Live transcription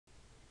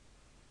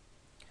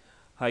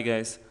Hi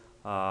guys,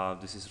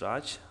 this is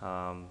Raj.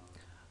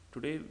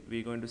 Today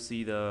we're going to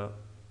see the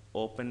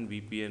Open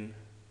VPN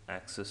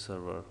access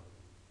server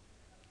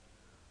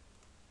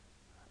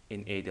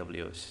in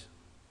AWS.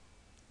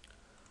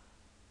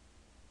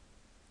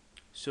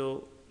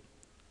 So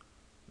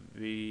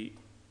we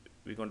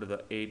we go to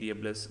the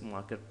AWS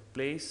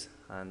marketplace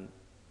and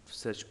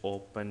search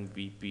Open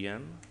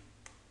VPN.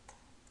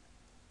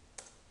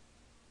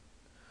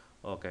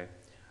 Okay,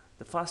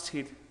 the first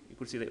hit you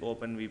could see the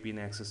Open VPN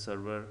access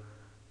server,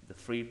 the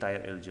free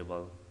tier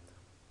eligible.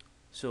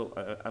 So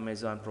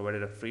Amazon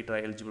provided a free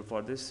trial eligible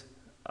for this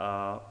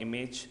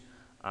image,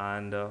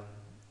 and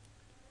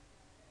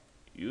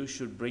you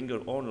should bring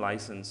your own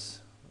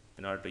license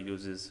in order to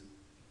use this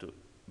to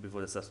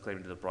before the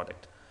subscribing to the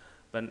product.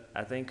 But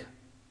I think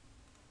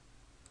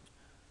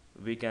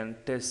we can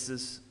test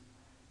this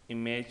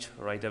image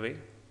right away.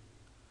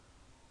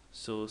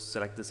 So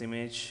select this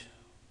image,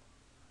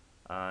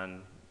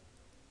 and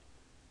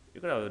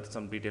you can have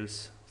some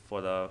details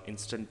for the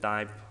instant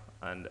type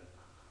and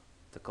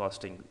the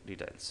costing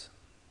details.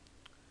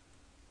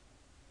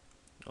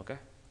 Okay,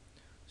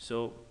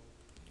 so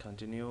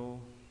continue,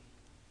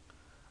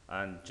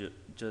 and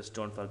just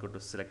don't forget to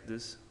select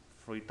this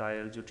free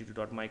tile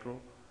ut2.micro.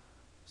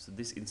 So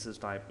this instance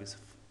type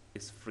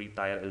is free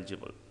tile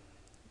eligible.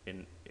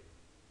 In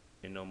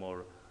no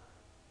more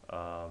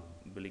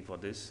billing for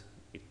this.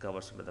 It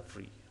covers under the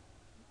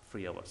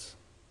free hours.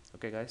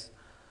 Okay, guys.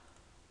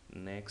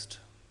 Next,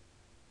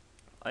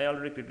 I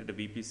already created a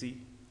VPC.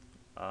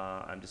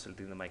 I'm just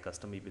selecting my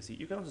custom VPC.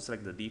 You can also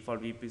select the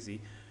default VPC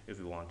if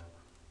you want.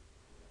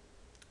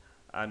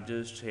 I'm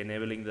just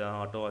enabling the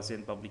auto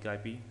assign public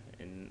IP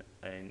in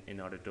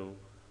order to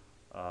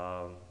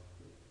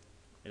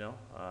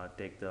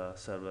take the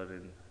server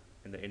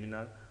in the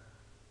NNR.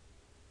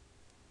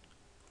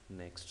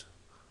 Next,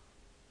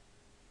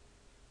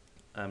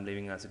 I'm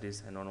leaving as it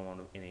is. I don't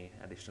want any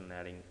additional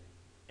adding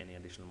any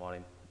additional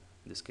volume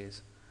in this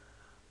case.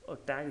 Oh,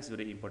 tag is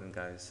very important,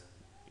 guys.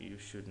 You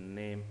should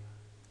name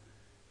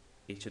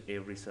each and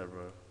every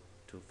server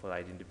for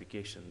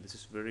identification. This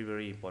is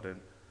very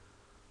important.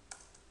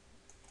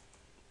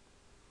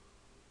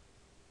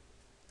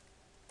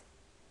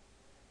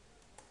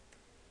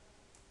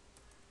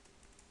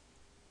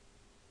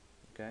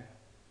 Okay,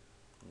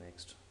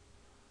 next.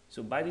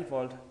 So by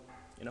default,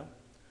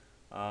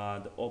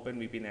 the Open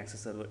VPN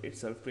access server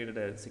itself created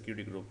a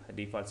security group, a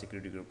default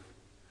security group,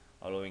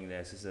 allowing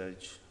the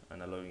SSH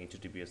and allowing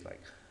HTTPS.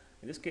 Like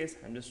in this case,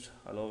 I'm just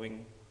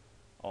allowing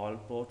all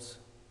ports.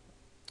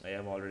 I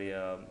have already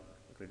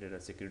created a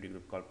security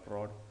group called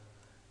prod.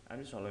 I'm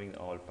just allowing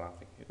all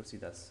traffic. You could see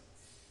that's.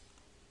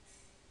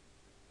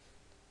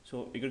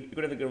 So you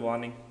could have a good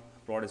warning.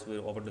 Prod is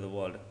open to the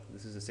world.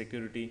 This is a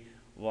security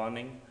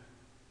warning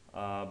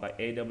by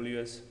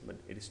AWS, but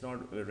it is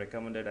not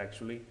recommended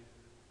actually.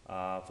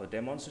 For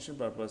demonstration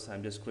purpose,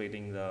 I'm just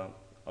creating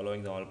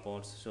allowing the all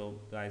ports. So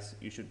guys,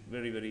 you should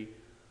very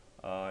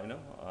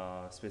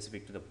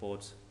specific to the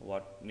ports,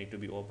 what need to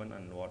be open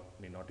and what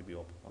need not to be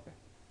open. Okay,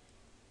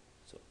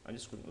 so I'm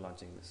just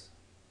launching this.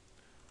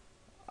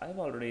 I have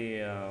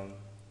already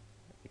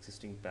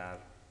existing pair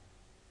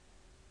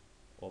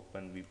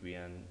Open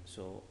VPN,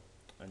 so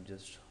I'm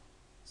just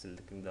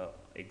selecting the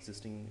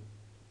existing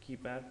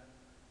keypad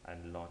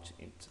and launch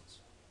instance.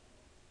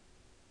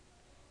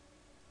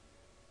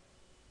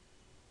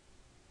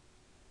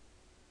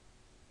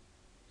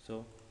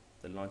 So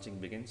the launching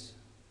begins.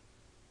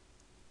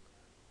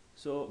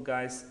 So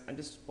guys, I'm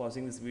just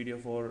pausing this video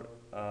for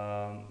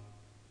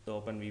the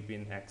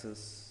OpenVPN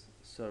access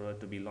server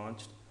to be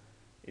launched.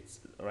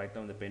 It's right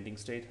now in the pending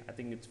state. I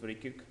think it's very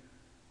quick.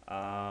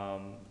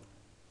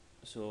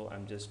 So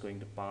I'm just going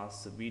to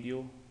pause the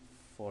video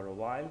for a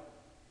while.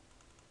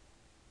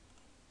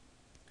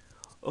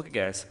 Okay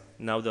guys,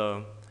 now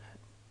the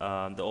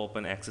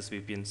Open Access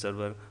VPN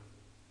server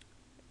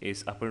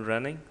is up and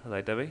running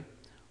right away.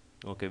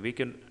 Okay, we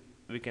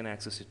can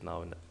access it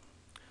now.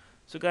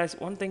 So guys,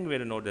 one thing we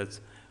have to note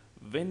is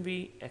when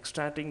we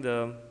extracting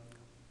the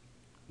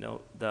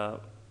the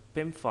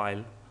PIM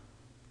file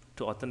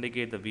to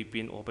authenticate the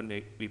VPN Open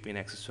VPN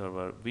access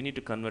server, we need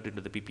to convert it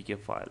to the PPK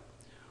file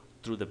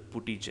through the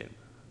PuTTY,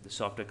 the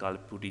software called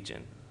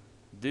PuTTY.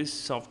 This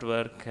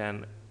software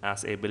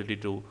has ability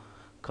to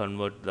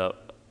convert the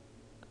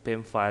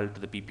PIM file to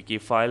the PPK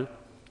file.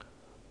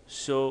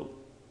 So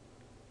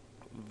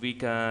we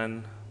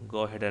can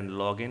go ahead and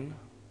log in.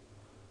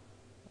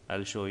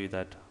 I'll show you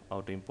that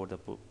how to import the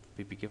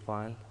PPK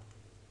file.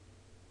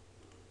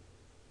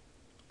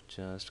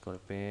 Just go to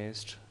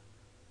paste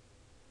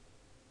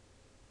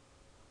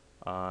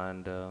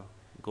and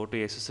go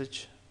to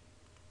SSH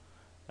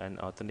and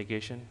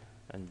authentication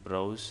and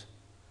browse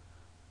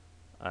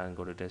and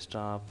go to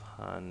desktop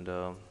and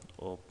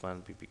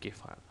open PPK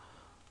file.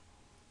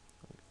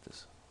 Like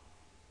this.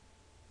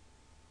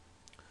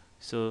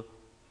 So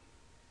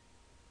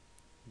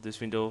this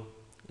window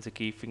is a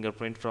key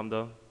fingerprint from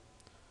the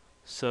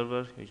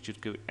server. You should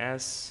give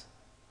S,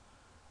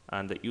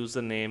 and the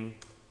username,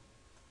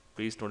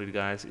 please note it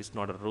guys, it's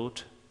not a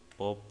root.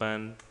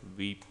 Open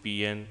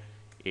VPN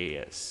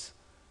Yes.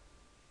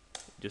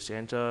 Just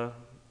enter.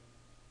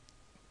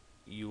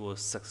 You were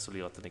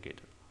successfully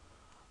authenticated.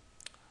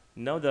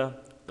 Now the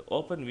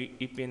Open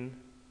VPN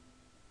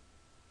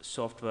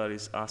software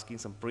is asking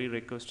some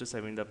prerequisites to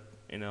sign the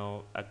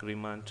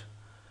agreement.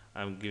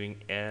 I'm giving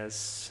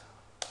yes,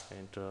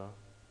 enter.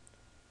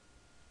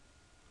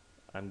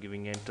 I'm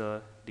giving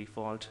enter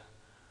default,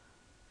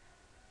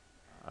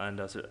 and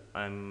also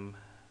I'm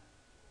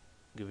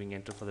giving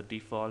enter for the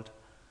default.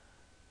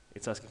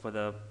 It's asking for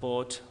the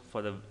port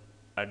for the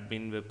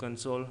admin web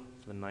console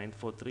for the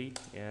 943,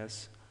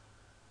 yes,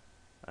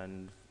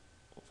 and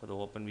for the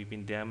Open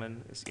VPN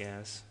daemon is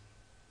yes.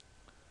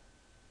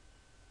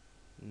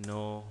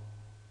 No,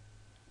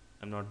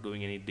 I'm not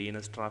doing any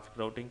DNS traffic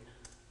routing.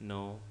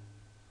 No.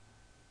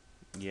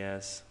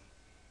 Yes.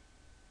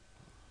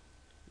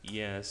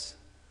 Yes.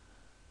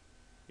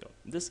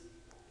 This.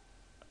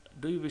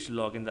 Do you wish to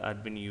log in the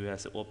admin you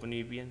as Open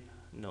VPN?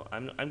 No.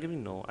 I'm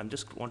giving no. I'm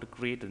just want to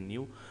create a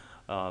new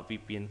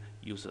VPN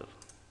user.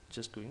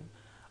 Just going.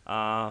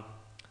 Uh,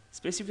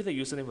 Specify the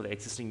username for the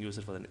existing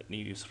user for the new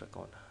user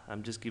account.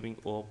 I'm just giving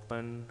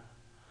Open.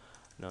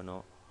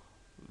 No.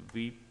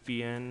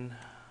 VPN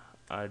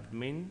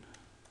admin.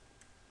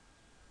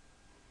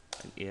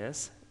 And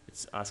yes,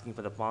 it's asking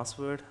for the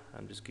password.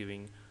 I'm just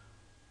giving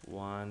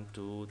 1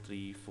 2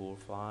 3 4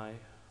 5.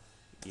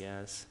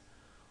 Yes,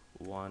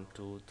 1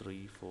 2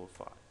 3 4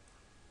 5.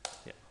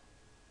 Yeah.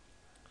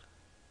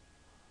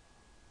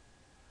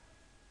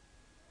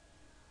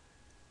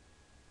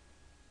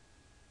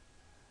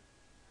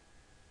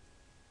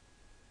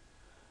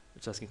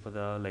 It's asking for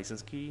the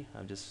license key.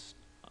 I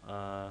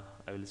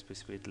will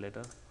specify it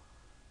later.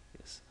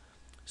 Yes.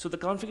 So the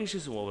configuration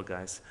is over,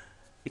 guys.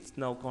 It's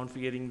now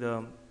configuring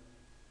the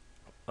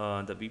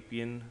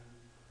VPN.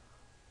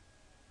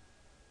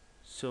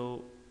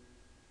 So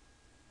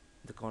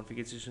the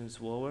configuration is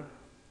over.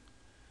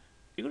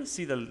 You're going to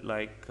see the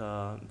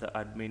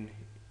admin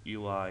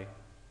UI.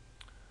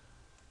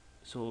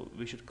 So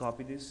we should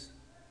copy this.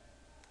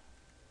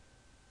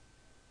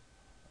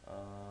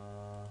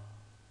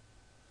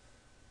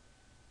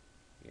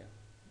 Yeah,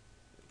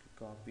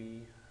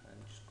 copy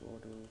and just go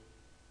to.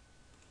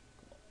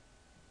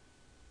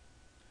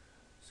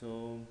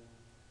 So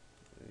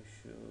we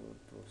should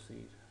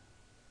proceed.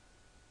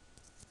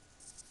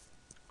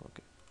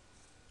 Okay.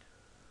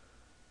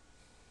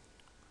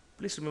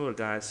 Please remember,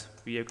 guys,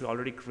 we have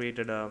already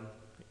created a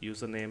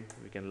username.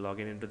 We can log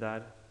in into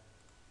that.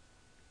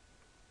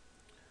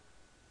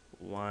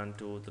 1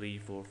 2 3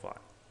 4 5.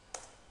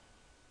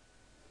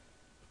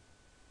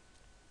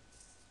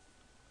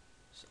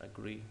 Just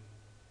agree.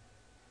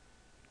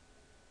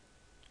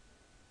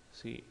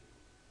 See,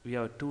 we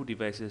have two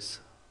devices.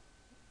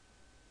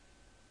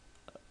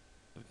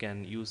 We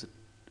can use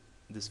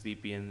this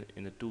VPN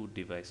in the two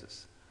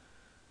devices.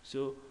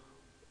 So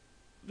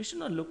we should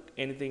not look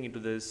anything into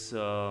this,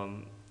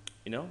 in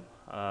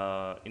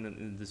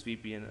this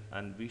VPN,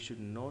 and we should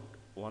note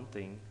one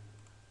thing.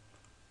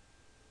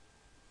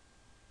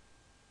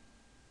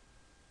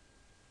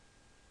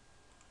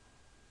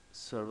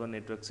 Server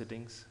network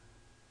settings.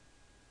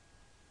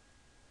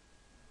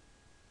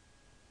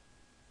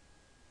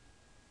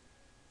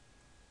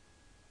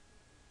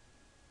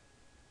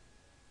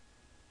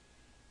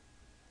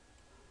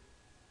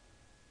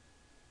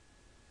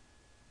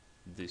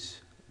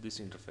 This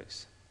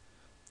interface.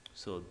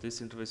 So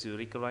this interface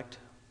is correct.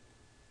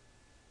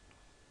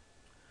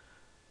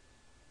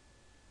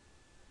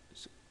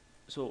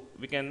 So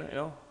we can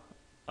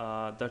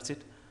that's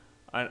it.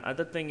 And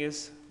other thing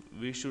is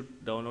we should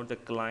download the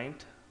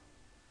client.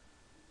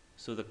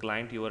 So the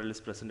client URL is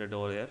presented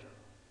over there.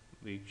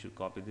 We should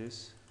copy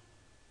this.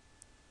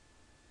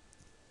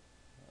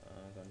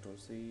 Control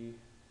C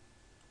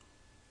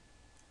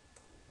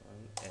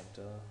and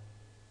enter.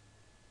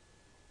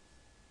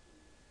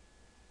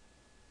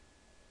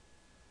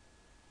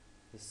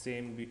 The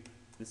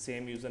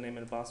same username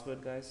and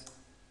password, guys.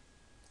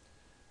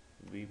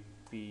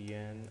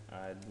 VPN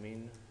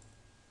admin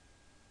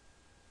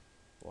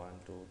 1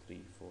 2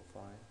 3 4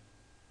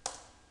 5.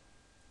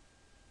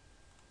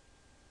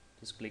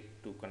 Just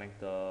click to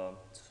connect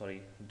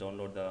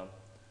download the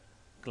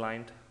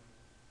client.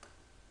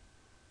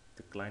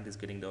 The client is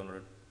getting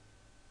downloaded.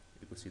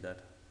 You could see that.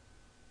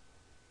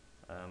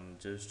 I'm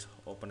just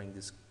opening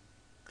this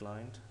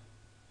client.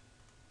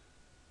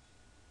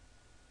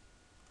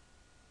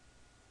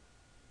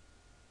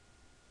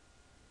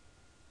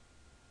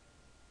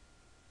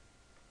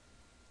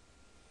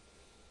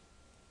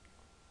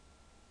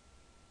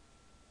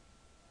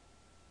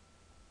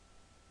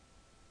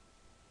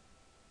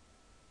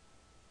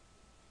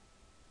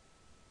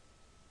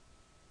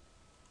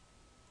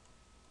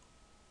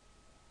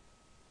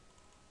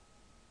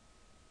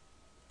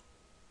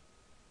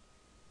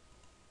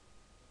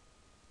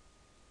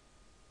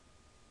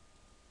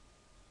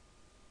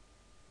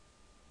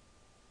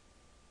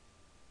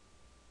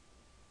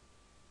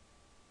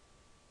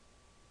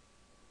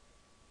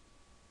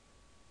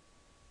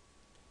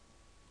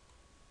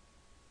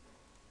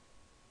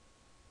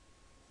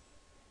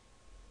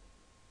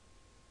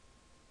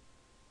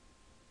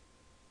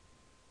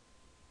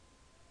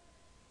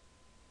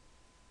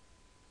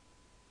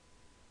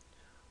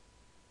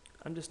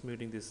 I'm just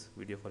muting this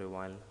video for a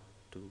while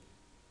to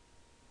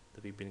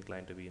the VPN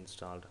client to be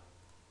installed.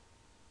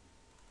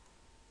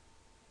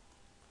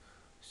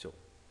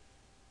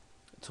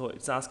 So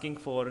it's asking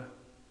for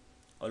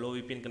a low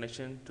VPN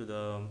connection to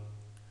the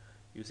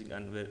using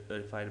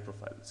unverified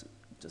profile. So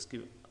just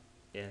give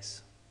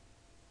yes.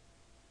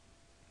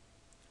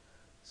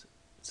 So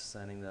it's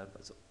signing that.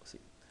 So see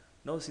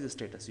now, see the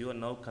status. You are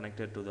now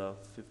connected to the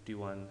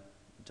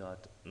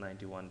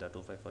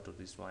 51.91.254 to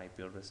this IP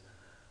address.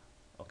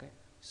 Okay,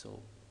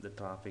 so the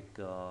traffic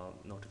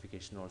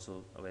notification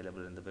also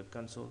available in the web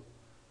console.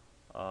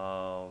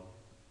 Uh,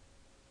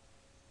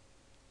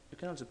 you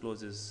can also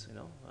close this,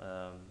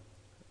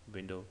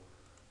 window.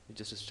 It's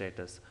just a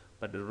status,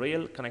 but the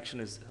real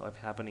connection is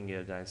happening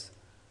here, guys.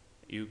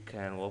 You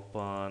can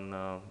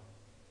open,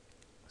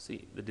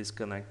 see the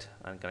disconnect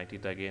and connect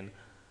it again.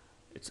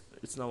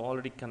 It's now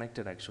already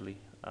connected actually.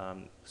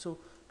 So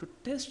to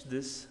test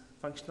this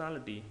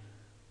functionality,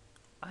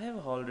 I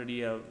have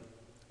already a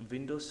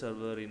Windows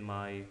server in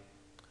my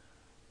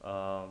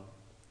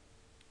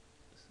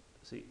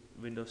see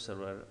Windows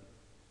server.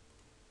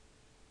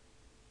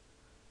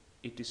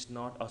 It is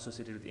not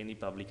associated with any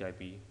public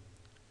IP.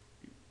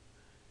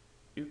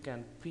 You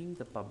can ping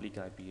the public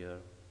IP here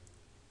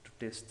to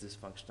test this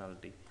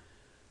functionality.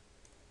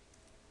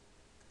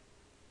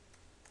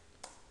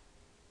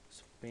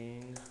 So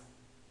ping.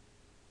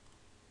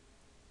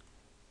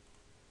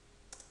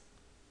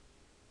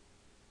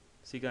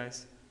 See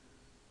guys,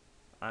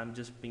 I'm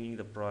just pinging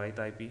the private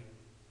IP.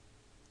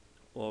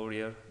 Over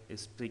here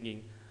is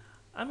pinging.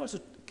 I'm also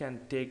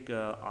can take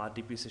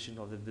RDP session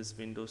of this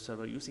Windows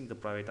server using the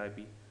private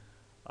IP.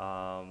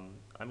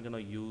 I'm gonna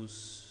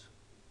use.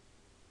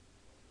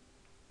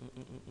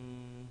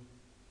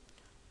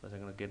 First I'm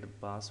gonna get the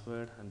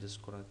password. I'm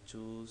just gonna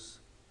choose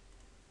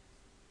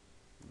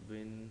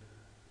win.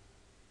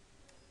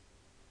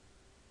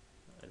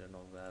 I don't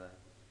know where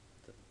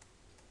the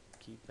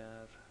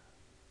keypad.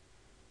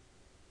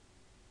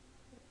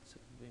 It's a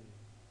win.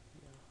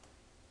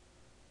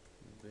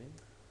 Win.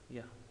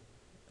 Yeah,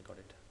 I got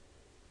it.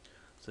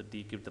 So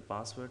decrypt the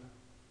password.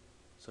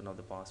 So now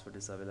the password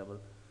is available.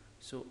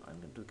 So I'm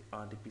going to do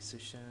RDP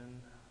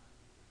session.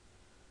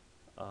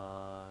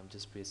 I'm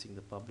just pasting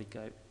the public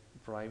IP,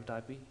 private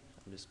IP.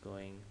 I'm just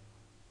going.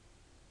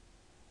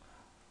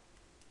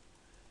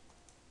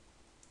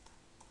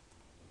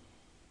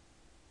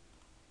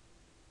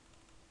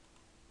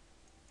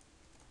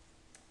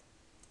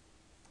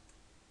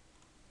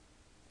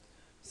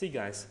 See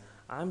guys,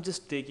 I'm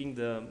just taking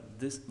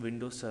this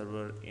Windows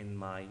server in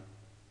my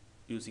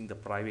using the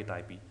private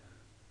IP.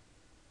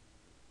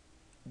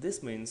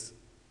 This means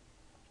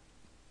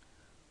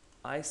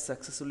I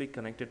successfully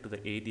connected to the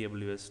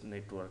AWS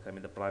network, I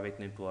mean the private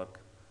network.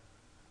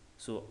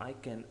 So I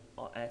can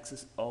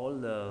access all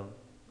the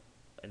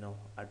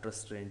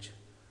address range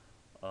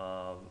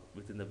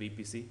within the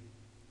VPC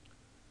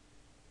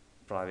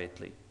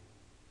privately.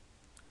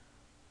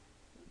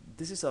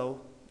 This is how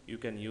you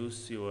can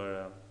use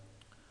your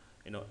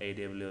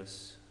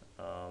AWS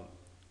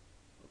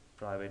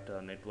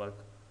private network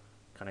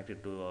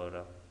connected to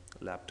your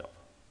laptop.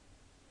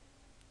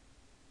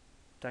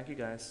 Thank you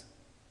guys.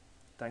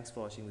 Thanks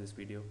for watching this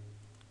video.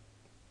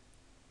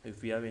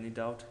 If you have any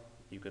doubt,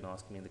 you can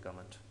ask me in the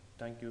comment.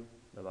 Thank you.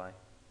 Bye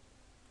bye.